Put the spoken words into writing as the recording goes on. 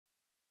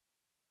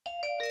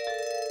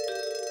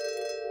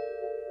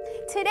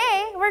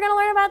Today, we're going to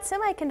learn about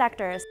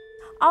semiconductors.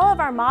 All of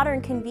our modern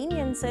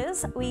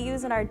conveniences we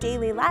use in our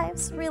daily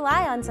lives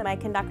rely on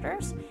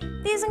semiconductors.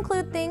 These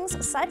include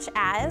things such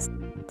as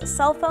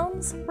cell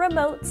phones,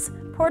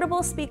 remotes,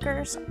 portable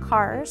speakers,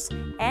 cars,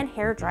 and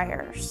hair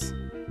dryers.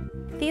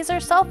 These are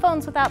cell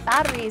phones without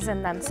batteries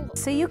in them,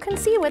 so you can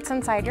see what's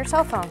inside your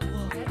cell phone.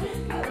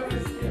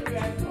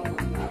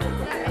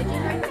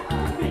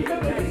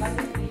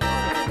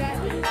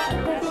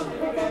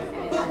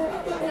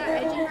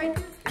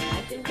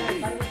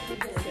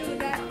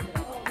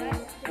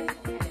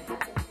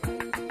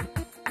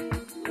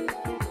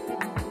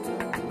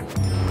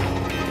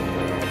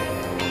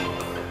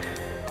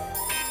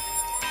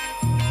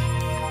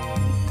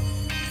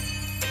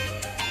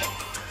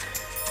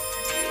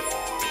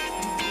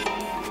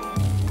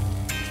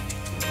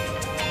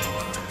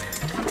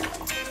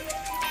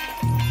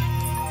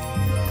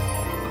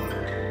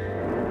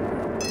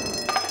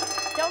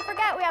 Don't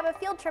forget, we have a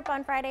field trip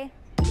on Friday.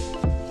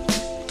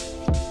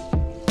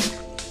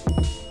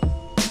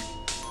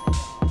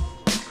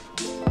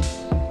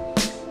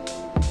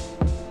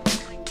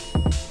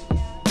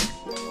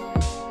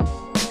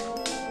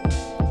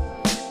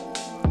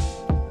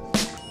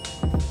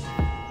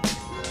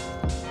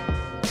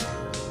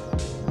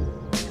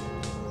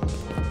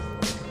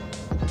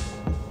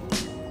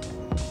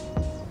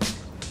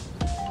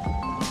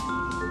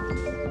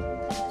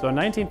 So in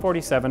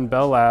 1947,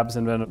 Bell Labs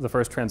invented the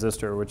first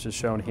transistor, which is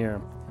shown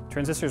here.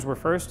 Transistors were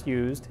first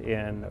used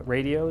in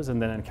radios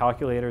and then in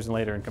calculators and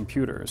later in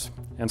computers.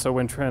 And so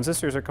when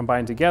transistors are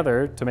combined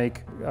together to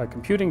make a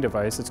computing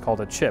device, it's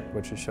called a chip,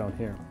 which is shown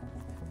here.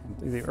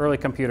 The early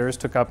computers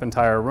took up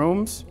entire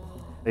rooms.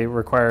 They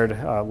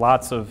required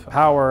lots of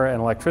power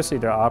and electricity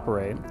to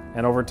operate.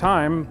 And over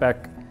time,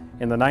 back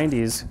in the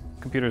 90s,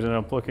 computers ended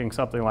up looking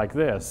something like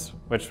this,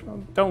 which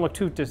don't look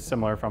too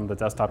dissimilar from the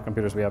desktop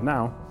computers we have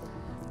now.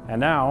 And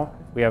now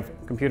we have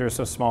computers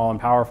so small and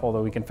powerful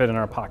that we can fit in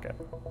our pocket.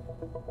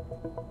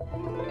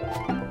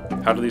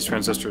 How do these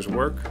transistors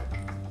work?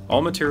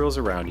 All materials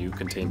around you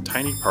contain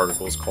tiny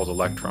particles called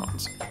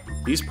electrons.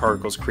 These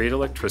particles create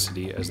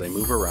electricity as they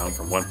move around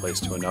from one place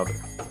to another.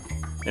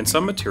 In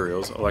some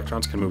materials,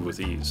 electrons can move with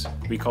ease.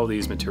 We call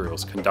these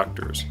materials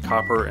conductors.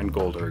 Copper and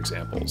gold are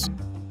examples.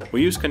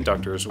 We use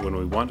conductors when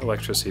we want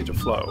electricity to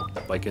flow,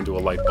 like into a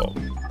light bulb.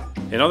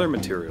 In other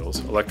materials,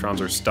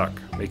 electrons are stuck,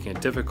 making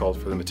it difficult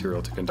for the material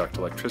to conduct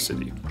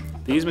electricity.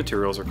 These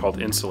materials are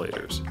called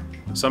insulators.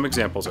 Some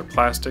examples are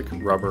plastic,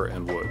 rubber,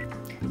 and wood.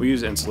 We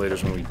use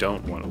insulators when we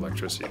don't want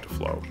electricity to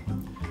flow.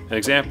 An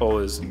example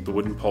is the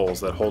wooden poles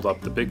that hold up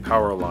the big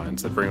power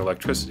lines that bring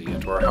electricity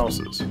into our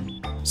houses.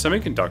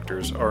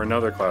 Semiconductors are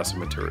another class of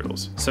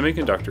materials.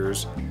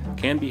 Semiconductors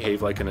can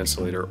behave like an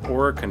insulator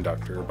or a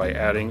conductor by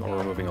adding or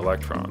removing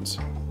electrons.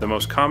 The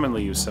most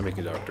commonly used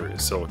semiconductor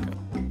is silicon.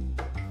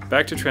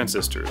 Back to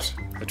transistors.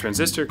 A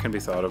transistor can be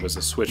thought of as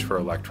a switch for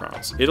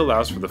electrons. It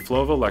allows for the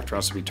flow of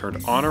electrons to be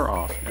turned on or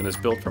off and is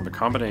built from a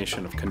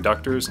combination of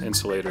conductors,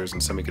 insulators,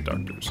 and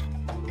semiconductors.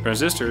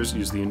 Transistors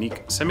use the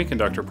unique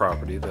semiconductor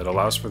property that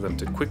allows for them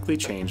to quickly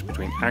change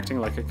between acting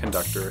like a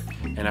conductor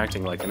and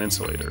acting like an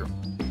insulator.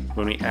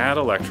 When we add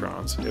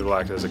electrons, it will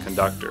act as a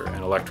conductor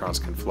and electrons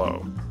can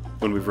flow.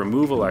 When we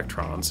remove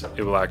electrons,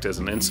 it will act as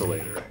an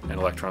insulator and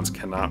electrons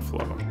cannot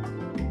flow.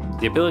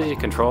 The ability to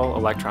control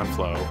electron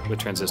flow with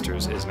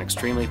transistors is an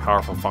extremely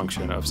powerful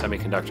function of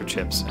semiconductor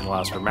chips and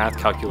allows for math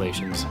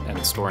calculations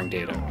and storing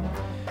data,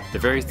 the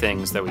very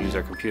things that we use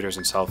our computers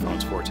and cell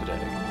phones for today.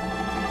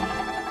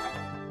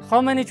 How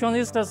many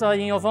transistors are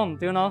in your phone?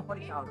 Do you know?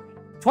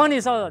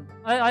 20,000.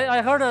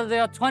 I heard that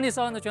there are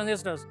 20,000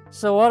 transistors.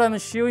 So what I'm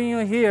showing you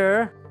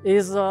here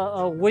is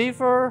a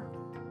wafer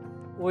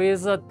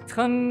with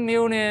 10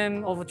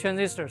 million of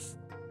transistors.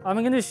 I'm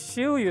going to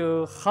show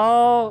you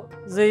how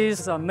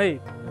these are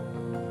made.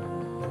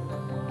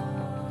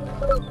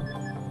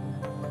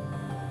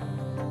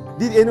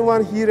 Did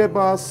anyone hear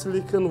about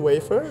silicon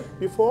wafer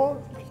before?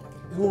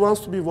 Who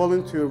wants to be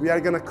volunteer? We are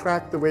going to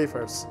crack the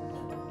wafers.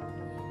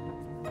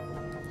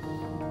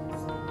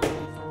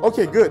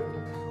 Okay, good.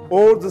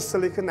 All the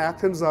silicon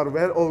atoms are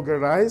well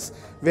organized.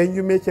 When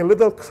you make a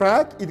little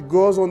crack, it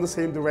goes on the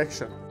same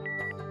direction.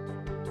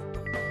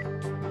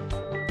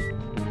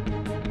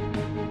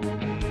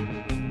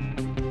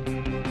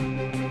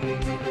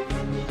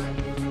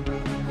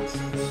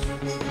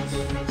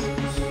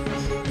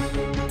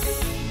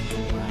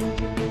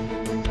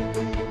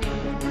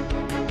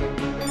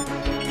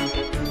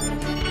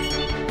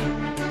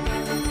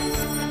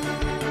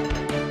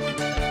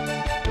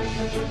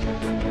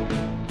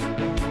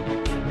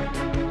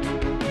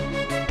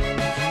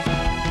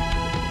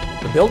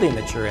 The building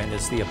that you're in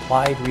is the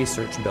Applied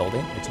Research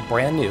Building. It's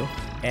brand new,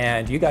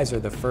 and you guys are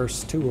the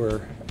first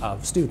tour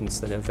of students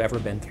that have ever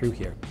been through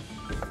here.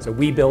 So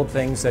we build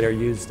things that are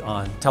used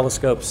on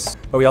telescopes,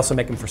 but we also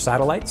make them for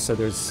satellites. So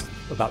there's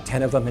about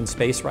 10 of them in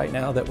space right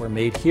now that were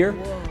made here.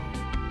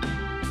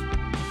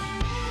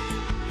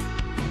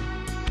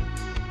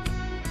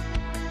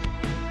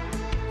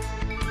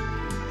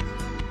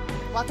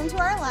 Welcome to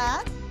our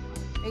lab.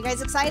 Are you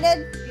guys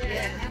excited?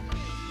 Yeah.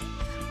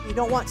 You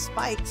don't want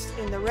spikes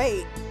in the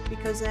rate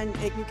because then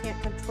you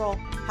can't control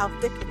how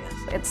thick it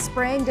is. It's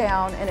spraying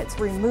down and it's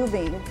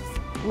removing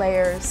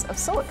layers of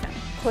silicon.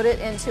 Put it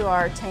into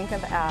our tank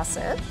of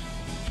acid.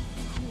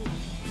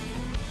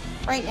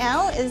 Right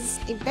now is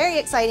a very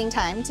exciting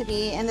time to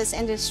be in this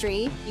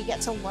industry. You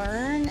get to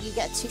learn, you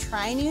get to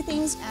try new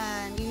things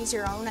and use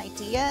your own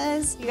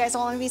ideas. You guys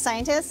all want to be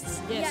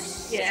scientists?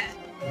 Yes. Yeah.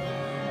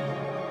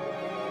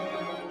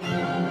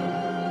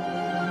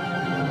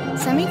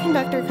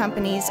 Semiconductor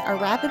companies are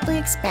rapidly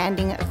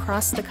expanding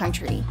across the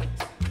country.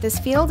 This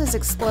field is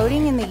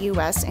exploding in the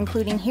U.S.,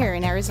 including here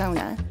in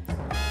Arizona.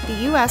 The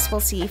U.S. will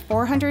see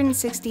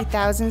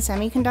 460,000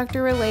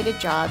 semiconductor-related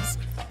jobs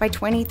by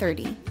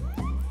 2030.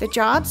 The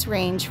jobs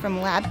range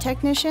from lab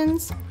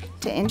technicians,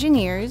 to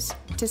engineers,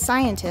 to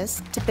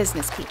scientists, to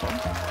business people.